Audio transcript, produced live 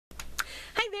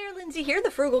there, Lindsay here,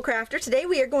 the Frugal Crafter. Today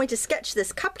we are going to sketch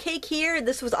this cupcake here.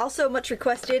 This was also much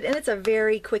requested and it's a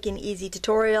very quick and easy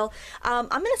tutorial. I'm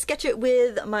going to sketch it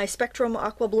with my Spectrum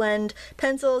Aqua Blend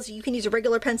pencils. You can use a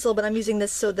regular pencil, but I'm using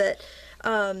this so that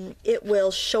it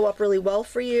will show up really well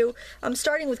for you. I'm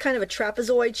starting with kind of a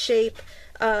trapezoid shape.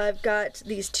 I've got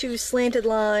these two slanted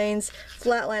lines,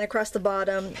 flat line across the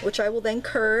bottom, which I will then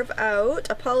curve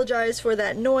out. Apologize for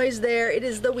that noise there. It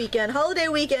is the weekend, holiday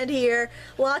weekend here.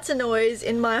 Lots of noise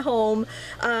in my home.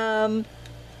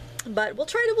 But we'll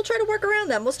try to work around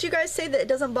that. Most of you guys say that it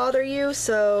doesn't bother you,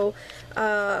 so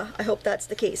I hope that's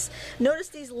the case. Notice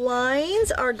these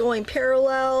lines are going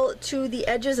parallel to the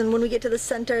edges, and when we get to the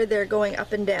center, they're going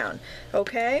up and down.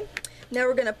 Okay? Now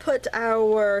we're gonna put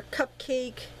our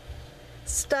cupcake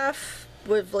stuff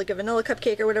with like a vanilla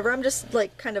cupcake or whatever. I'm just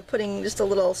like kind of putting just a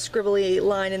little scribbly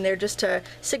line in there just to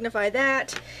signify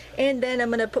that. And then I'm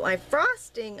going to put my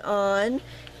frosting on,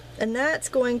 and that's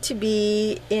going to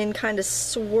be in kind of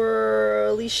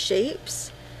swirly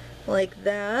shapes like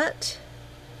that.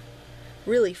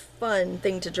 Really fun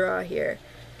thing to draw here.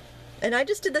 And I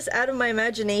just did this out of my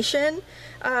imagination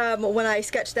when I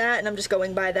sketched that, and I'm just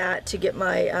going by that to get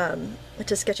my,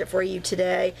 to sketch it for you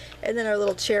today. And then our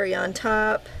little cherry on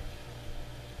top,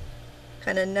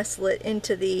 kind of nestle it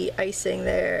into the icing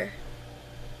there.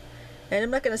 And I'm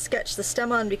not going to sketch the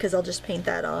stem on because I'll just paint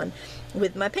that on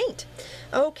with my paint.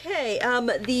 Okay,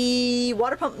 the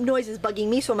water pump noise is bugging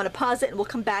me, so I'm going to pause it and we'll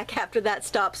come back after that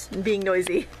stops being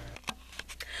noisy.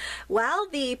 While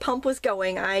the pump was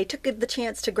going, I took the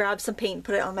chance to grab some paint and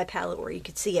put it on my palette where you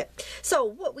could see it. So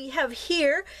what we have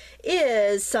here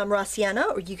is some raw sienna,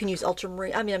 or you can use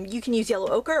ultramarine, you can use yellow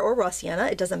ochre or raw sienna,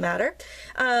 it doesn't matter.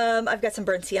 I've got some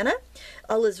burnt sienna,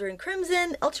 alizarin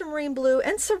crimson, ultramarine blue,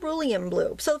 and cerulean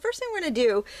blue. So the first thing we're going to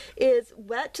do is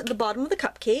wet the bottom of the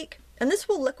cupcake, and this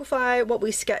will liquefy what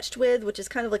we sketched with, which is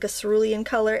kind of like a cerulean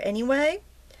color anyway.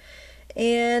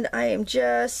 And I am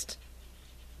just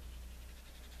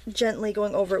gently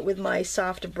going over it with my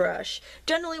soft brush.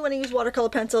 Generally when I use watercolor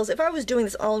pencils, if I was doing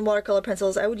this all in watercolor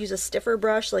pencils, I would use a stiffer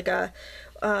brush like a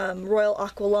Royal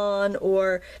Aquilon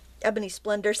or Ebony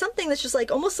Splendor, something that's just like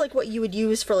almost like what you would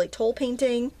use for like toll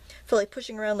painting, for like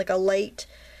pushing around like a light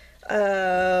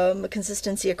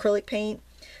consistency acrylic paint.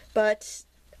 But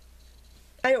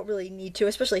I don't really need to,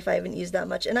 especially if I haven't used that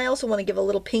much. And I also want to give a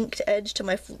little pinked edge to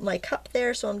my cup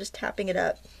there, so I'm just tapping it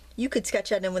up. You could sketch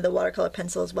that in with a watercolor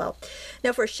pencil as well.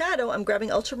 Now for a shadow, I'm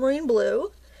grabbing ultramarine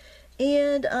blue,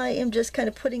 and I am just kind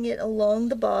of putting it along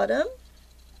the bottom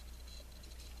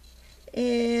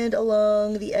and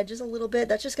along the edges a little bit.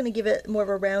 That's just going to give it more of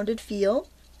a rounded feel.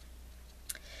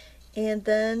 And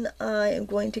then I am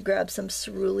going to grab some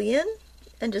cerulean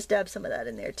and just dab some of that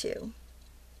in there too.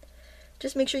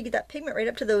 Just make sure you get that pigment right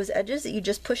up to those edges that you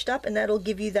just pushed up, and that'll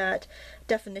give you that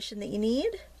definition that you need.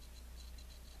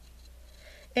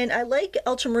 And I like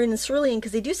ultramarine and cerulean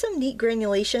because they do some neat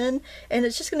granulation, and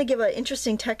it's just going to give an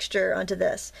interesting texture onto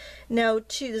this. Now,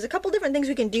 there's a couple different things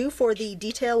we can do for the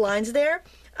detail lines there.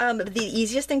 The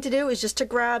easiest thing to do is just to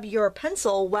grab your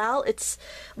pencil while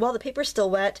the paper's still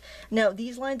wet. Now,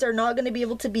 these lines are not going to be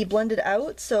able to be blended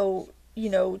out, so, you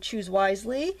know, choose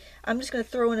wisely. I'm just going to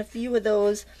throw in a few of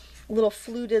those little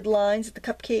fluted lines that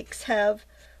the cupcakes have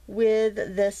with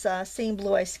this same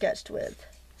blue I sketched with.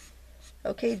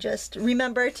 Okay, just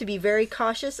remember to be very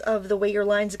cautious of the way your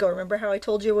lines go. Remember how I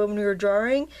told you when we were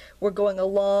drawing, we're going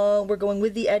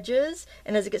with the edges,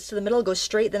 and as it gets to the middle, it goes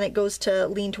straight, then it goes to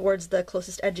lean towards the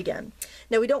closest edge again.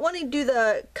 Now, we don't want to do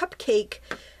the cupcake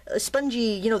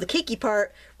spongy, you know, the cakey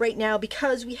part right now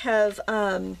because we have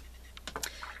that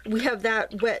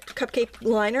wet cupcake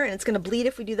liner, and it's going to bleed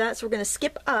if we do that, so we're going to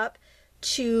skip up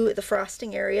to the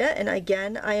frosting area. And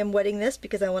again, I am wetting this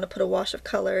because I want to put a wash of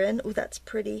color in. Oh, that's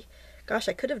pretty. Gosh,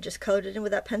 I could have just colored it in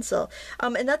with that pencil.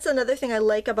 And that's another thing I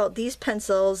like about these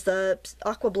pencils, the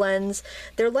Aqua Blends.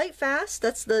 They're light fast.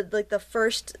 That's the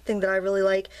first thing that I really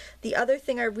like. The other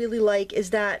thing I really like is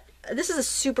that this is a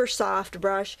super soft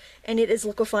brush, and it is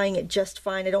liquefying it just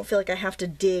fine. I don't feel like I have to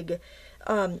dig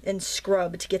and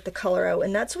scrub to get the color out.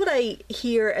 And that's what I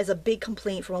hear as a big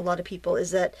complaint from a lot of people,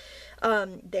 is that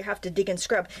they have to dig and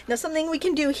scrub. Now, something we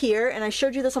can do here, and I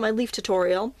showed you this on my leaf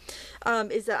tutorial,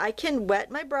 is that I can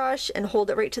wet my brush and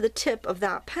hold it right to the tip of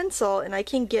that pencil, and I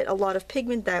can get a lot of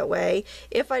pigment that way.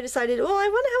 If I decided, oh, I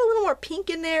want to have a little more pink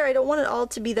in there, I don't want it all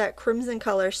to be that crimson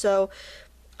color, so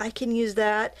I can use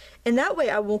that, and that way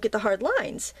I won't get the hard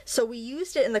lines. So we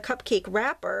used it in the cupcake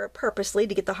wrapper purposely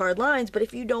to get the hard lines, but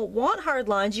if you don't want hard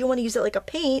lines, you want to use it like a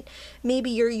paint, maybe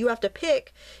you have to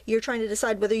pick, you're trying to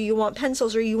decide whether you want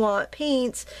pencils or you want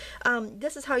paints,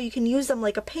 this is how you can use them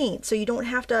like a paint, so you don't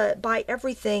have to buy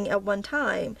everything at one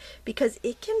time, because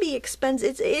it can be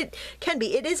expensive.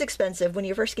 It is expensive when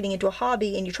you're first getting into a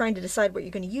hobby and you're trying to decide what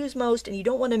you're going to use most, and you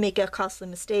don't want to make a costly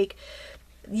mistake.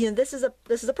 You know, this is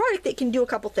a product that can do a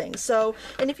couple things. So,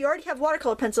 and if you already have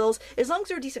watercolor pencils, as long as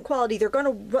they're decent quality, they're going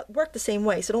to work the same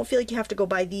way. So don't feel like you have to go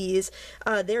buy these.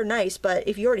 They're nice, but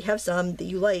if you already have some that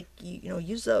you like, you know,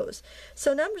 use those.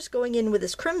 So now I'm just going in with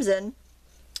this crimson,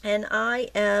 and I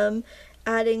am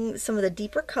adding some of the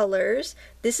deeper colors.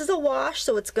 This is a wash,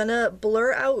 so it's gonna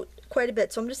blur out quite a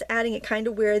bit. So I'm just adding it kind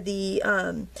of where the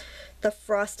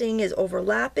frosting is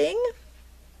overlapping.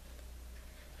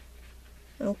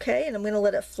 Okay, and I'm going to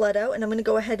let it flood out, and I'm going to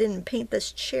go ahead and paint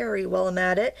this cherry while I'm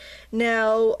at it.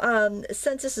 Now,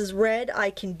 since this is red, I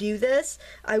can do this.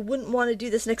 I wouldn't want to do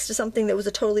this next to something that was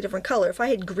a totally different color. If I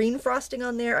had green frosting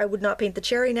on there, I would not paint the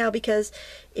cherry now because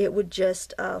it would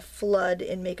just flood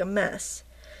and make a mess.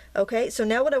 Okay, so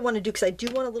now what I want to do, because I do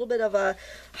want a little bit of a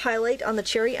highlight on the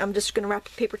cherry, I'm just going to wrap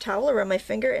a paper towel around my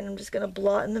finger, and I'm just going to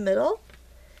blot in the middle.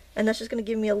 And that's just going to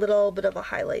give me a little bit of a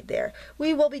highlight there.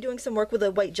 We will be doing some work with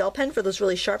a white gel pen for those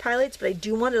really sharp highlights, but I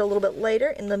do want it a little bit lighter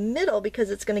in the middle because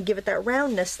it's going to give it that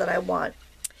roundness that I want.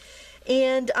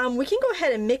 And we can go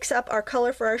ahead and mix up our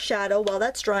color for our shadow while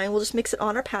that's drying. We'll just mix it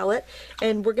on our palette,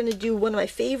 and we're going to do one of my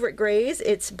favorite grays.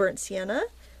 It's burnt sienna,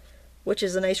 which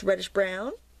is a nice reddish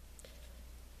brown,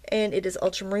 and it is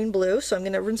ultramarine blue. So I'm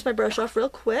going to rinse my brush off real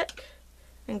quick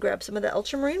and grab some of the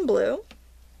ultramarine blue.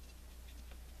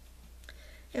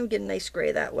 And we get a nice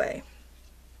gray that way.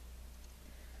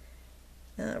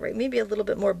 Alright, maybe a little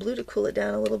bit more blue to cool it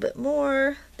down a little bit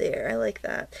more. There, I like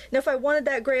that. Now if I wanted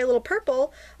that gray a little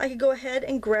purple, I could go ahead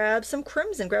and grab some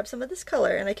crimson, grab some of this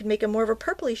color, and I could make a more of a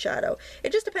purpley shadow.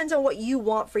 It just depends on what you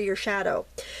want for your shadow.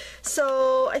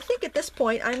 So I think at this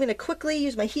point I'm going to quickly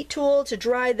use my heat tool to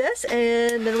dry this,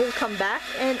 and then we'll come back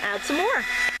and add some more.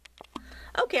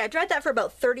 Okay, I dried that for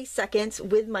about 30 seconds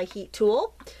with my heat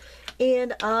tool.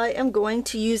 And I am going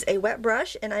to use a wet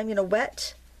brush, and I'm going to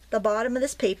wet the bottom of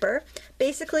this paper.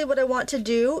 Basically what I want to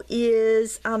do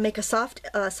is make a soft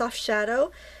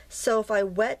shadow. So if I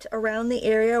wet around the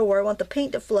area where I want the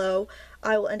paint to flow,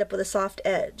 I will end up with a soft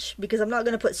edge, because I'm not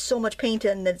going to put so much paint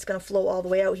in that it's going to flow all the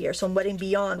way out here. So I'm wetting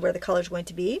beyond where the color is going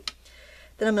to be.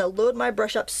 Then I'm going to load my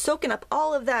brush up, soaking up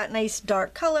all of that nice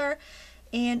dark color.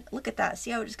 And look at that. See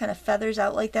how it just kind of feathers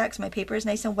out like that because my paper is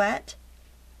nice and wet?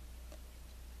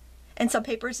 And some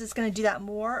papers it's going to do that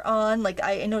more on, like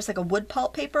I noticed like a wood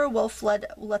pulp paper will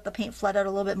let the paint flood out a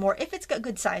little bit more if it's got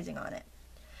good sizing on it.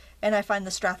 And I find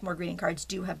the Strathmore greeting cards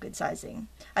do have good sizing.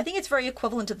 I think it's very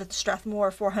equivalent to the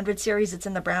Strathmore 400 series. It's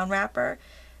in the brown wrapper.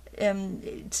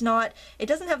 It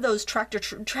doesn't have those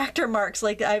tractor marks.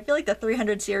 Like I feel like the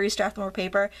 300 series Strathmore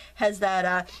paper has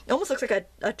that, it almost looks like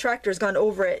a tractor's gone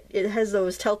over it. It has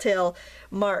those telltale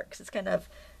marks. It's kind of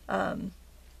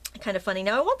funny.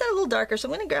 Now I want that a little darker, so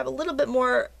I'm going to grab a little bit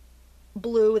more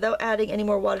blue without adding any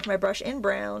more water to my brush, and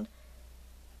brown.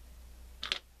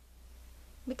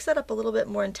 Mix that up a little bit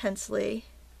more intensely.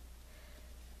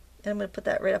 And I'm going to put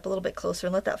that right up a little bit closer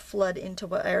and let that flood into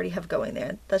what I already have going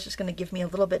there. That's just going to give me a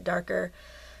little bit darker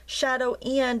shadow.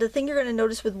 And the thing you're going to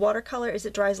notice with watercolor is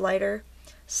it dries lighter.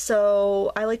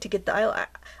 So I like to get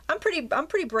I'm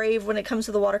pretty brave when it comes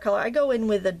to the watercolor. I go in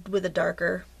with a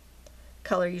darker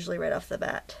color usually right off the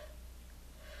bat.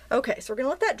 Okay, so we're gonna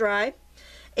let that dry,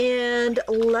 and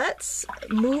let's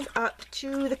move up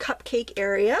to the cupcake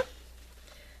area.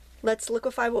 Let's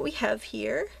liquefy what we have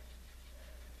here.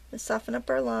 Let's soften up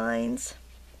our lines.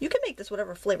 You can make this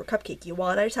whatever flavor cupcake you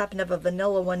want. I just happen to have a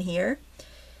vanilla one here.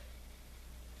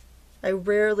 I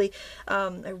rarely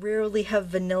have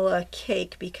vanilla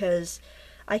cake because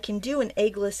I can do an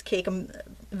eggless cake. I'm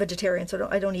vegetarian, so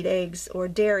I don't eat eggs or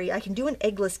dairy. I can do an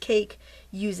eggless cake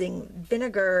using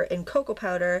vinegar and cocoa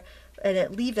powder, and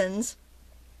it leavens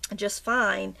just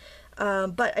fine.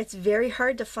 But it's very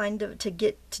hard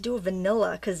to do a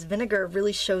vanilla because vinegar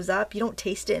really shows up. You don't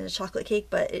taste it in a chocolate cake,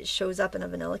 but it shows up in a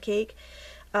vanilla cake.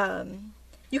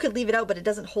 You could leave it out, but it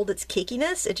doesn't hold its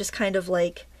cakiness. It just kind of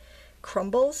like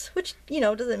crumbles, which, you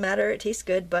know, doesn't matter. It tastes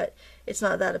good, but it's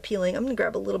not that appealing. I'm going to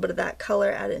grab a little bit of that color,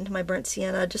 add it into my burnt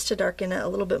sienna just to darken it a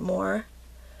little bit more.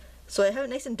 So I have it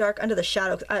nice and dark under the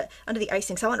shadow, under the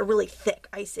icing. So I want a really thick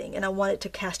icing, and I want it to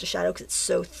cast a shadow because it's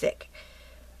so thick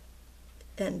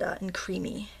and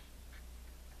creamy.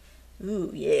 Ooh,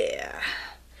 yeah.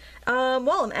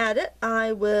 While I'm at it,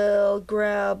 I will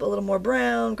grab a little more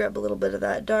brown, grab a little bit of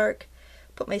that dark,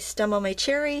 put my stem on my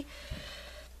cherry.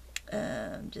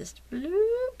 Just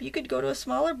bloop. You could go to a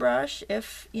smaller brush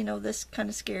if, you know, this kind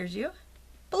of scares you.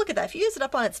 But look at that. If you use it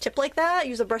up on its tip like that,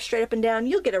 use a brush straight up and down,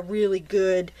 you'll get a really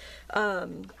good,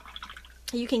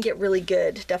 you can get really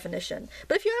good definition.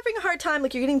 But if you're having a hard time,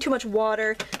 like you're getting too much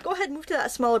water, go ahead and move to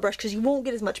that smaller brush because you won't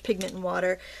get as much pigment in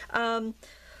water.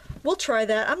 We'll try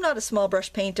that. I'm not a small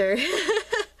brush painter,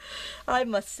 I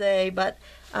must say, but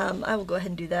I will go ahead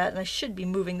and do that. And I should be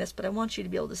moving this, but I want you to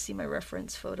be able to see my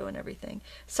reference photo and everything.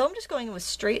 So I'm just going in with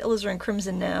straight alizarin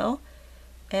crimson now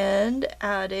and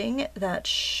adding that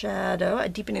shadow,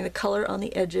 deepening the color on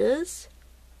the edges.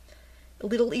 A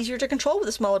little easier to control with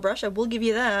a smaller brush, I will give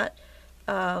you that.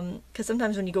 Because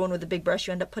sometimes when you go in with a big brush,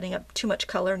 you end up putting up too much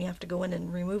color and you have to go in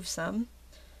and remove some,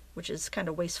 which is kind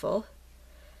of wasteful.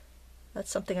 That's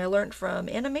something I learned from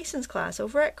Anna Mason's class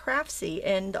over at Craftsy,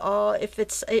 and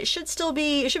it should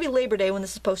be Labor Day when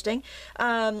this is posting.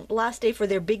 Last day for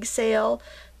their big sale.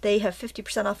 They have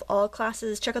 50% off all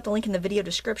classes. Check out the link in the video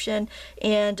description.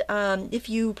 And if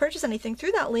you purchase anything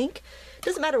through that link, it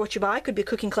doesn't matter what you buy. It could be a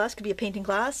cooking class, could be a painting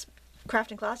class,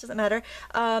 crafting class, doesn't matter.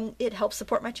 It helps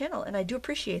support my channel, and I do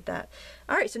appreciate that.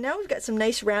 All right, so now we've got some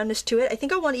nice roundness to it. I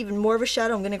think I want even more of a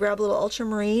shadow. I'm going to grab a little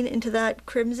ultramarine into that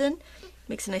crimson.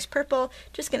 Makes a nice purple.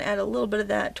 Just going to add a little bit of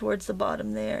that towards the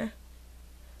bottom there.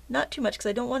 Not too much because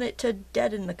I don't want it to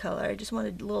deaden the color. I just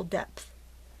wanted a little depth.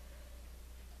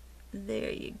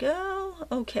 There you go.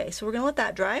 Okay, so we're going to let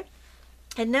that dry.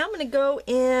 And now I'm going to go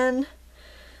in.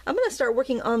 I'm going to start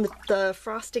working on the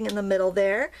frosting in the middle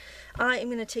there. I'm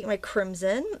going to take my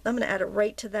crimson. I'm going to add it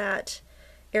right to that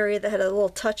area that had a little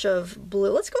touch of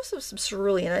blue. Let's go with some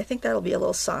cerulean. I think that'll be a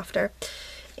little softer.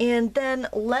 And then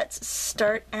let's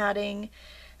start adding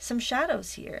some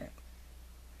shadows here.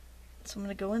 So I'm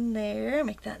going to go in there,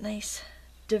 make that nice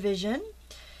division.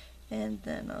 And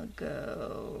then I'll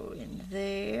go in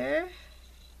there.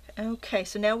 Okay,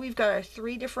 so now we've got our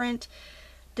 3 different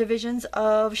divisions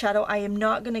of shadow. I am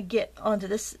not going to get onto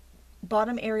this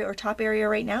bottom area or top area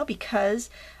right now because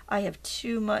I have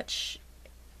too much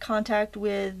contact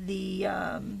with the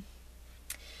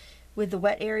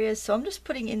wet areas, so I'm just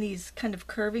putting in these kind of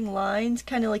curving lines,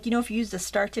 kind of like, you know, if you used a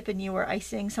star tip and you were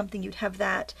icing something, you'd have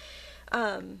that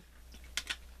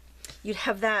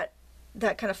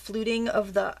that kind of fluting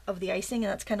of the icing,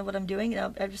 and that's kind of what I'm doing.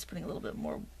 And I'm just putting a little bit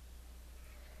more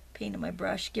paint on my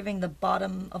brush, giving the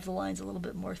bottom of the lines a little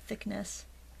bit more thickness.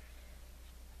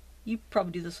 You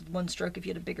probably do this with one stroke if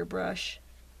you had a bigger brush.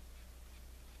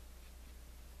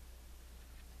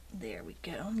 There we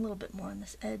go. A little bit more on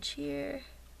this edge here.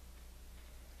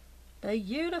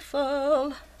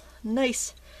 Beautiful.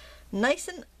 Nice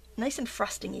and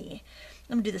frosting-y.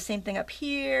 I'm gonna do the same thing up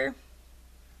here.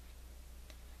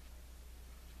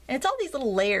 And it's all these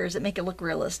little layers that make it look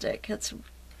realistic. That's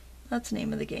the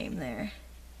name of the game there.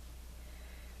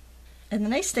 And the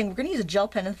nice thing, we're going to use a gel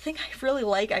pen, and the thing I really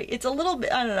like, it's a little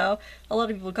bit, I don't know, a lot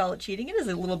of people call it cheating. It is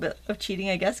a little bit of cheating,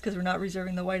 I guess, because we're not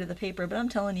reserving the white of the paper, but I'm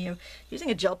telling you,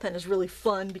 using a gel pen is really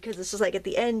fun because it's just like at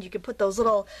the end you can put those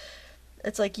little,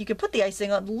 it's like you could put the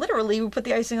icing on, literally we put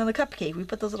the icing on the cupcake. We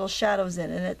put those little shadows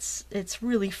in, and it's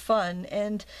really fun,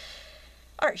 and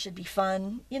art should be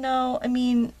fun, you know, I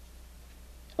mean,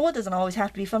 well, it doesn't always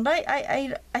have to be fun, but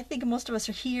I think most of us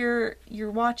are here,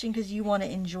 you're watching because you want to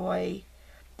enjoy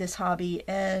this hobby,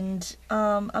 and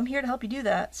I'm here to help you do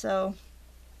that. So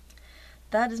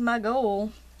that is my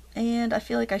goal, and I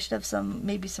feel like I should have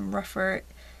maybe some rougher,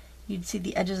 you'd see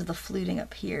the edges of the fluting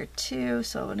up here too,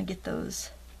 so I want to get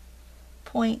those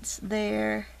points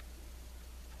there.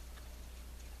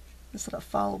 This will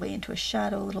fall away into a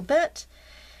shadow a little bit,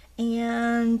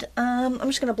 and I'm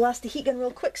just going to blast the heat gun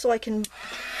real quick so I can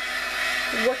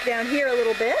work down here a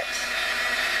little bit.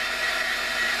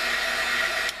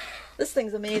 This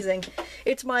thing's amazing.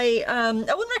 It's my, I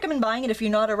wouldn't recommend buying it if you're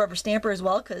not a rubber stamper as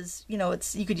well, because, you know,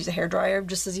 you could use a hairdryer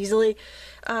just as easily.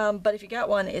 But if you got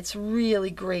one, it's really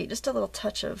great. Just a little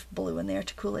touch of blue in there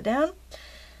to cool it down.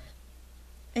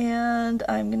 And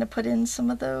I'm going to put in some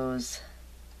of the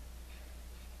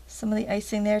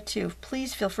icing there too.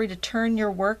 Please feel free to turn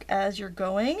your work as you're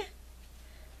going.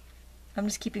 I'm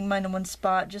just keeping mine in one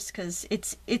spot just because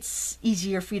it's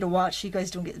easier for you to watch so you guys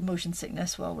don't get motion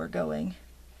sickness while we're going.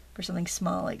 For something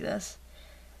small like this.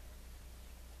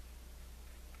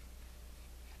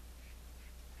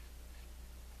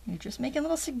 You're just making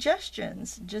little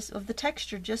suggestions just of the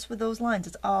texture just with those lines.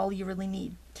 It's all you really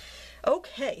need.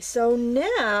 Okay, so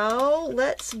now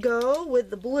let's go with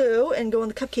the blue and go in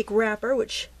the cupcake wrapper,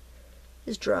 which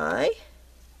is dry.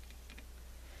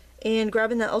 And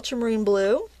grabbing that ultramarine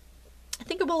blue I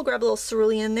think we'll grab a little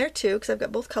cerulean in there too, because I've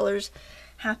got both colors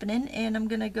happening, and I'm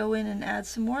gonna go in and add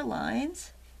some more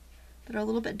lines that are a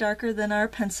little bit darker than our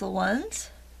pencil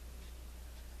ones.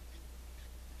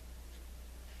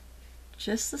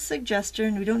 Just the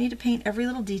suggestion. We don't need to paint every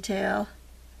little detail.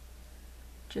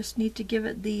 Just need to give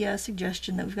it the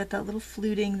suggestion that we've got that little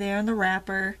fluting there in the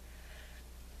wrapper,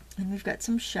 and we've got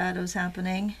some shadows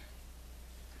happening.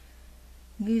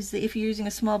 If you're using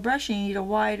a small brush and you need a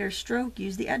wider stroke,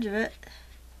 use the edge of it.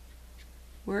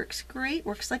 Works great,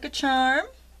 works like a charm.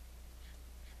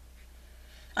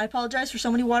 I apologize for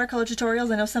so many watercolor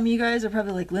tutorials. I know some of you guys are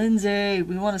probably like, Lindsay,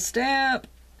 we want a stamp.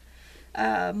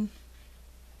 I'm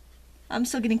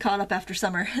still getting caught up after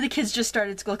summer. The kids just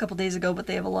started school a couple days ago, but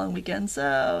they have a long weekend,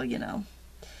 so, you know,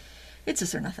 it's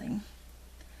just or nothing.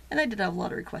 And I did have a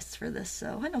lot of requests for this,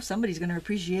 so I know somebody's going to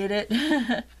appreciate it.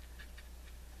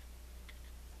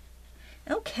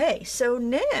 Okay, so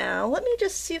now let me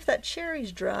just see if that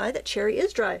cherry's dry. That cherry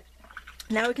is dry.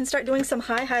 Now we can start doing some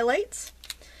highlights.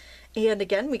 And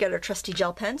again, we got our trusty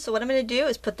gel pen. So what I'm going to do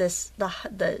is put this,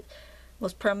 the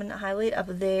most prominent highlight up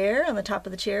there on the top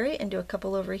of the cherry, and do a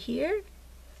couple over here.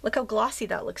 Look how glossy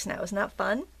that looks now. Isn't that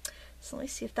fun? So let me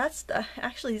see if that's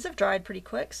actually these have dried pretty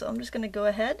quick, so I'm just going to go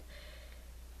ahead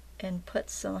and put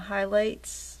some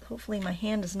highlights. Hopefully my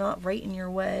hand is not right in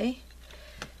your way.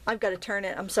 I've got to turn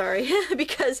it, I'm sorry,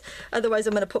 because otherwise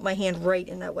I'm going to put my hand right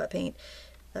in that wet paint.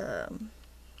 And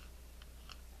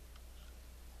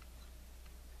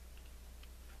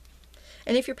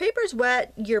if your paper's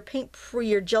wet, your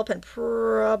gel pen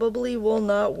probably will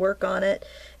not work on it,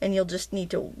 and you'll just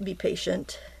need to be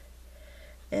patient.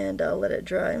 And I'll let it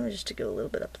dry. I'm just to go a little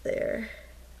bit up there.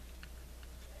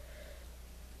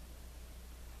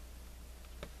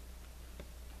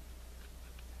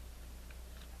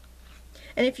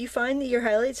 And if you find that your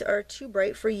highlights are too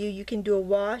bright for you, you can do a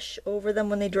wash over them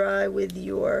when they dry with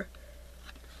your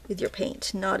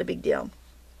paint. Not a big deal.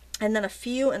 And then a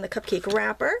few in the cupcake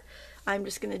wrapper. I'm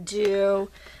just going to do,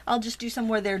 I'll just do some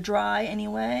where they're dry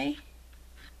anyway.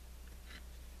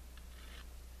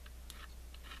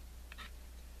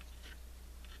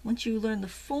 Once you learn the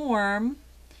form,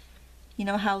 you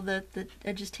know how the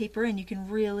edges taper in, you can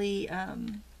really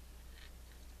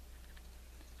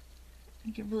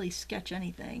sketch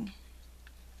anything.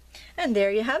 And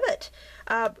there you have it.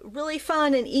 Really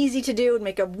fun and easy to do and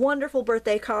make a wonderful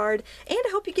birthday card, and I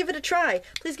hope you give it a try.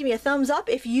 Please give me a thumbs up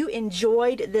if you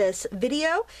enjoyed this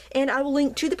video, and I will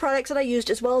link to the products that I used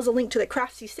as well as a link to the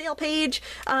Craftsy sale page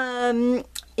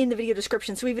in the video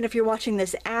description. So even if you're watching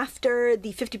this after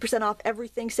the 50% off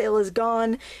everything sale is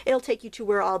gone, it'll take you to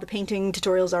where all the painting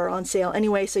tutorials are on sale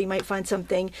anyway, so you might find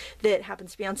something that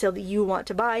happens to be on sale that you want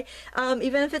to buy,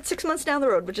 even if it's 6 months down the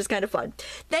road, which is kind of fun.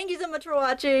 Thank you so much for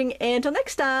watching, and until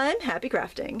next time, happy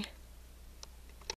crafting.